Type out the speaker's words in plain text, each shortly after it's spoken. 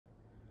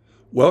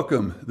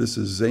Welcome. This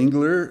is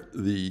Zangler,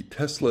 the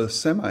Tesla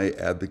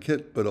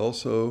semi-advocate, but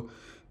also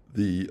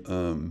the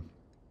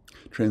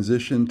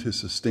transition to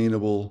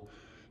sustainable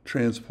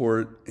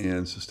transport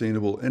and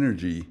sustainable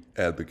energy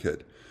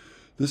advocate.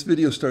 This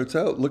video starts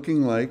out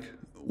looking like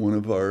one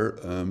of our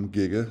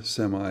Giga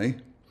Semi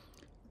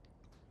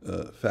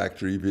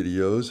factory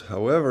videos.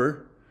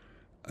 However,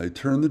 I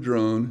turn the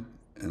drone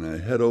and I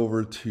head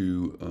over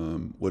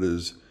to what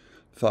is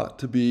thought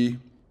to be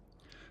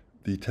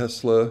the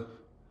Tesla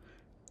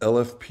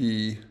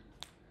LFP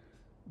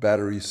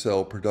battery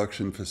cell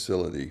production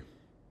facility.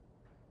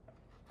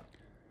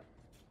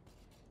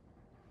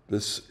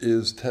 This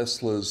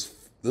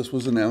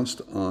was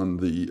announced on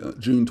the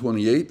June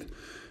 28th.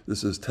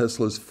 This is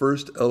Tesla's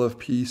first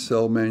LFP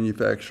cell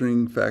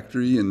manufacturing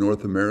factory in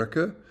North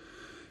America.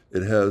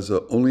 It has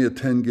only a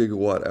 10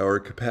 gigawatt hour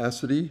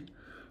capacity,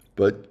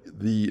 but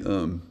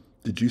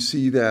did you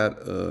see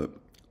that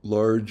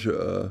large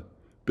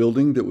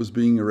building that was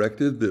being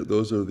erected?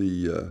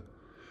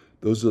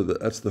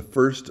 That's the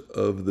first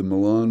of the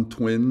Milan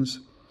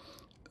twins.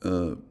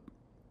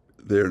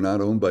 They are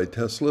not owned by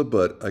Tesla,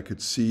 but I could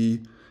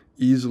see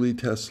easily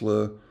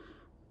Tesla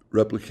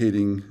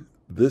replicating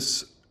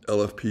this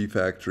LFP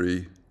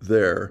factory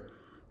there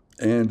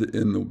and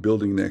in the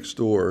building next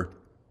door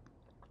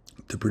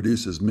to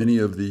produce as many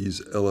of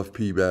these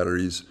LFP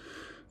batteries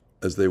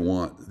as they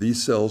want.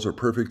 These cells are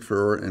perfect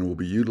for and will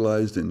be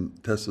utilized in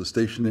Tesla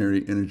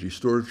stationary energy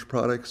storage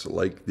products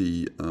like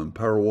the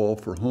Powerwall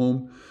for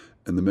home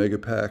and the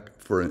Megapack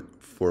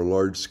for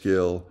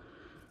large-scale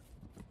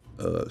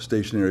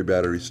stationary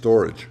battery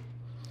storage.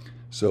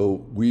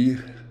 So we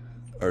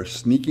are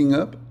sneaking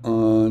up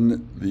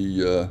on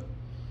the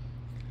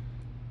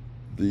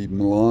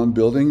Milan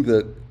building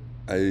that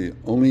I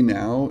only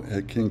now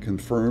can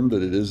confirm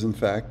that it is in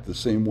fact the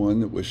same one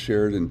that was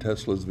shared in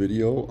Tesla's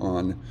video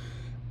on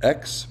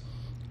X.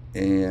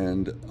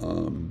 And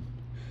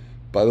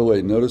by the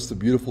way, notice the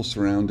beautiful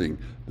surrounding.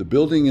 The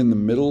building in the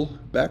middle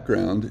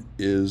background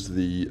is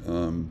the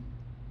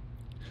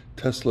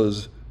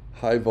Tesla's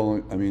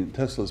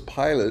Tesla's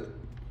pilot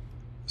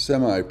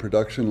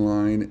semi-production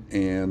line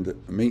and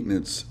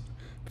maintenance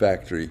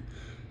factory.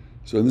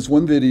 So in this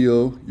one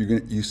video,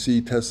 you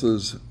see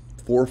Tesla's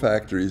 4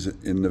 factories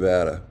in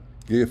Nevada.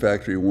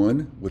 Gigafactory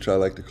 1, which I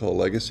like to call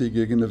Legacy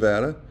Giga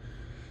Nevada.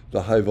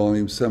 The high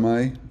volume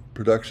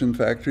semi-production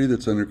factory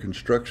that's under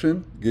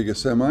construction, Giga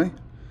Semi.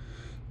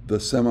 The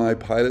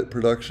semi-pilot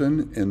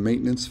production and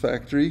maintenance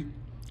factory,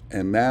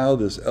 and now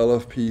this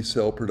LFP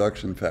cell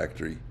production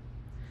factory.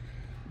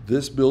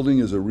 This building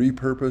is a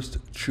repurposed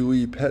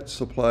Chewy Pet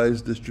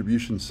Supplies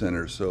Distribution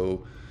Center,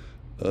 so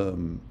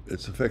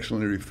it's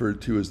affectionately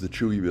referred to as the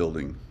Chewy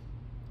Building.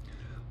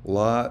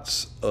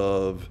 Lots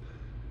of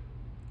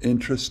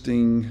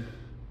interesting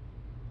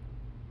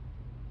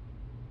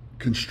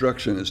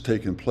construction has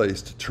taken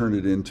place to turn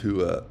it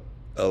into a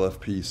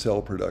LFP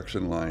cell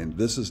production line.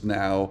 This is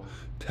now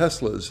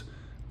Tesla's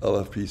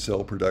LFP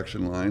cell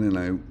production line, and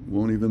I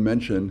won't even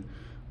mention,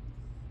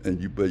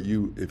 but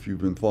if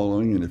you've been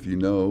following and if you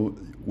know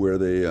where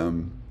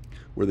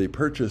they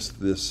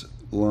purchased this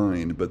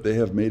line, but they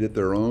have made it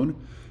their own,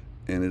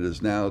 and it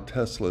is now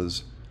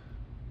Tesla's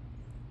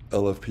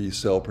LFP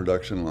cell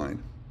production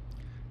line.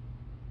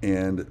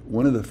 And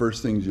one of the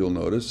first things you'll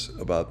notice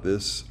about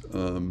this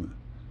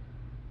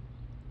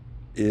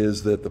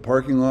is that the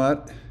parking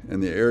lot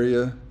and the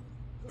area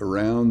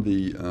around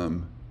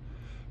the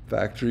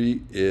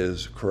factory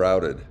is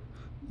crowded.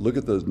 Look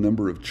at the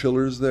number of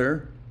chillers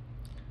there,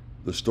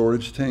 the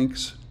storage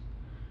tanks.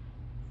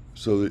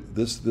 So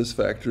this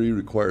factory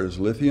requires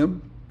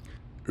lithium,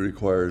 it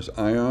requires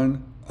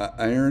iron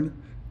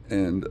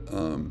and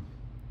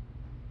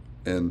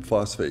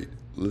phosphate,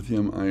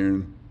 lithium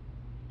iron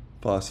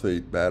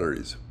phosphate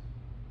batteries.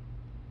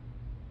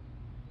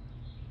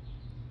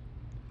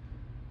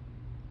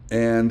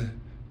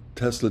 And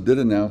Tesla did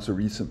announce a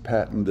recent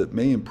patent that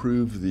may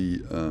improve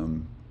the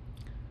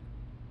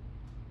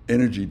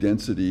energy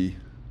density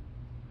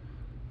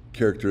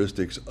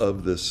characteristics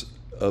of an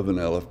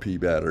LFP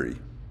battery.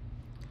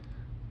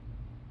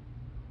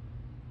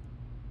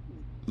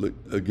 Look,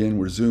 again,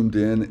 we're zoomed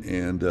in,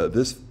 and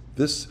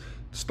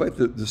despite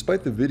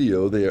the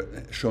video they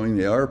are showing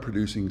they are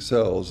producing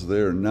cells,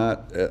 they are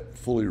not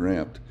fully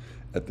ramped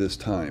at this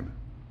time.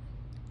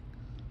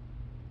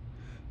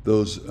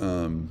 Those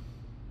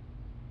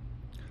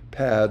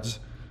pads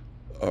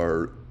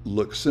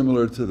look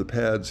similar to the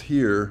pads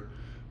here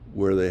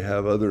where they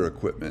have other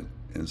equipment,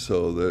 and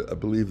so I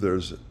believe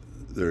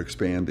they're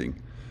expanding.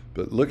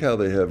 But look how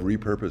they have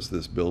repurposed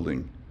this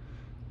building.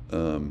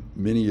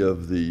 Many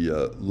of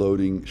the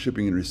loading,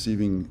 shipping, and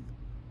receiving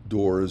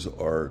doors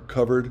are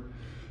covered,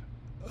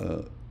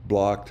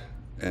 blocked,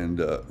 and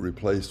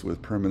replaced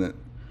with permanent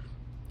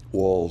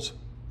walls.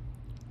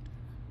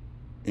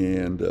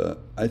 And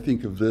I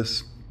think of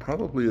this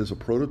probably as a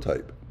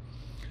prototype.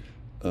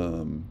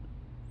 And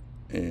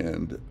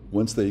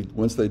once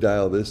they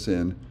dial this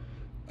in,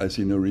 I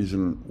see no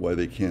reason why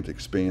they can't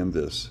expand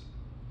this.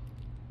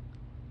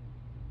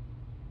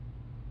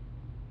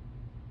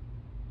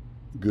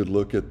 good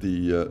look at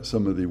the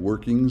some of the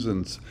workings,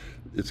 and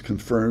it's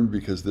confirmed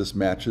because this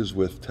matches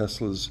with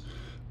Tesla's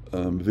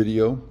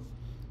video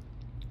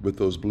with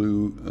those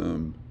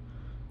blue,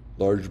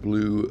 large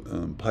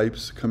blue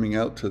pipes coming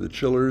out to the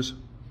chillers.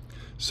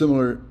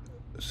 Similar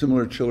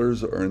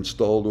chillers are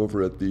installed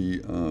over at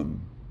the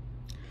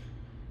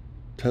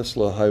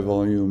Tesla high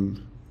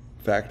volume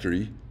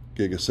factory,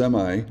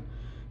 Gigasemi,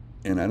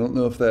 and I don't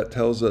know if that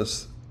tells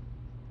us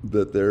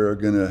that they're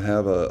going to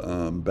have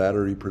a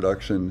battery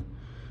production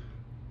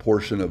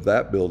portion of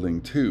that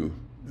building too.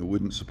 It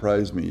wouldn't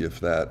surprise me if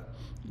that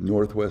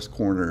northwest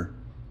corner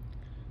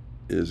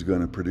is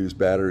going to produce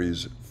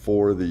batteries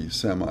for the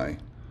Semi,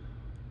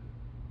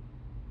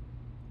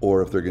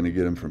 or if they're going to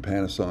get them from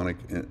Panasonic.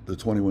 And the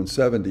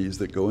 2170s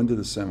that go into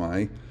the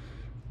Semi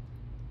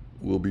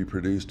will be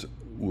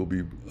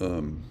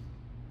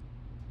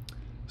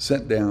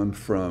sent down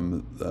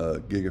from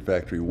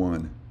Gigafactory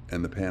 1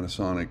 and the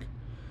Panasonic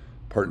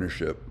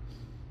partnership.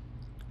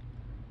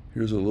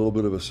 Here's a little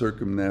bit of a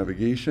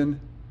circumnavigation,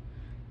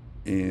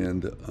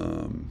 and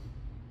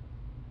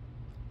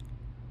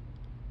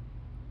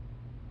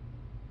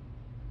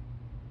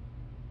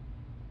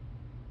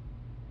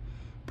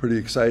pretty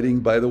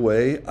exciting. By the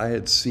way, I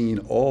had seen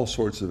all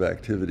sorts of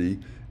activity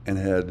and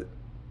had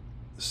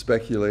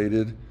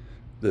speculated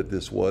that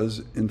this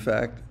was in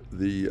fact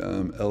the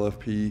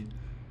LFP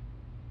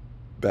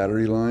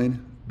battery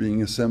line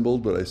being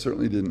assembled, but I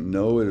certainly didn't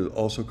know it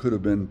also could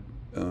have been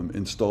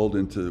installed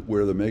into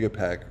where the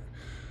Megapack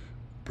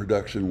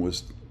production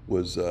was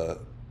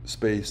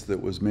space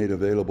that was made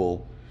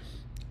available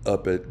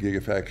up at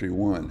Gigafactory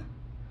 1.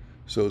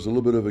 So it was a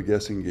little bit of a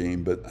guessing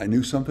game, but I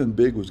knew something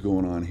big was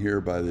going on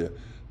here by the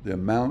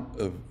amount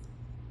of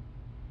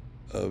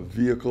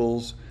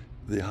vehicles,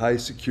 the high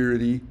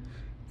security,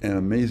 and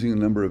amazing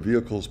number of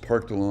vehicles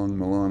parked along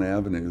Milan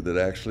Avenue that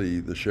actually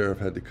the sheriff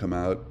had to come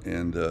out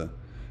and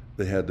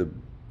they had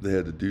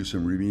to do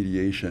some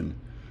remediation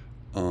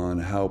on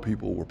how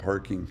people were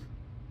parking.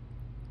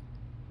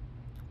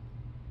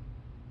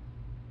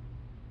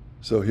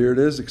 So here it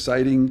is,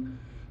 exciting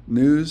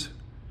news.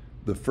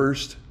 The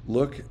first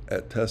look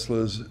at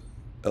Tesla's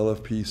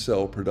LFP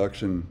cell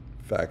production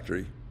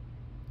factory.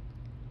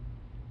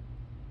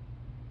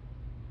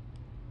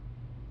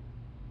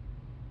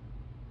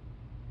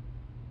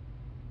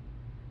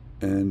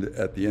 And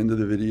at the end of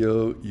the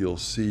video, you'll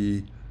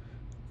see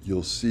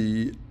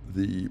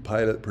the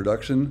pilot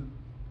production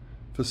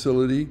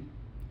facility.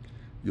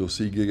 You'll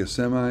see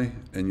Gigasemi,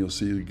 and you'll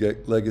see the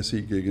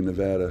legacy Giga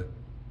Nevada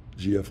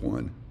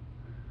GF1.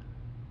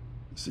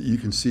 So you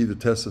can see the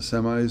Tesla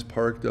semis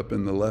parked up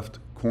in the left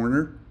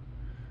corner,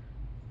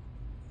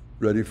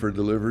 ready for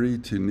delivery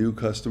to new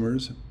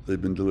customers.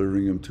 They've been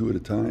delivering them 2 at a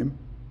time.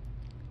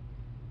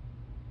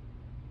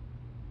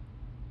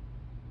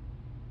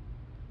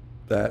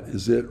 That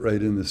is it.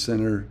 Right in the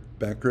center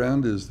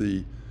background is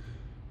the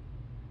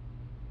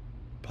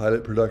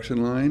pilot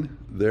production line.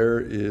 There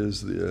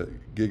is the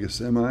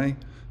Gigasemi,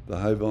 the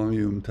high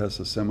volume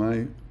Tesla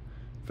Semi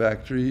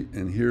factory,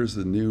 and here's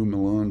the new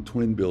Milan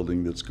twin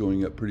building that's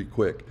going up pretty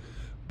quick,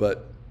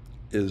 but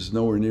is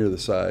nowhere near the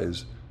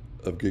size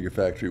of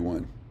Gigafactory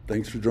 1.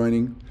 Thanks for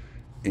joining,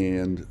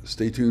 and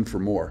stay tuned for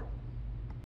more.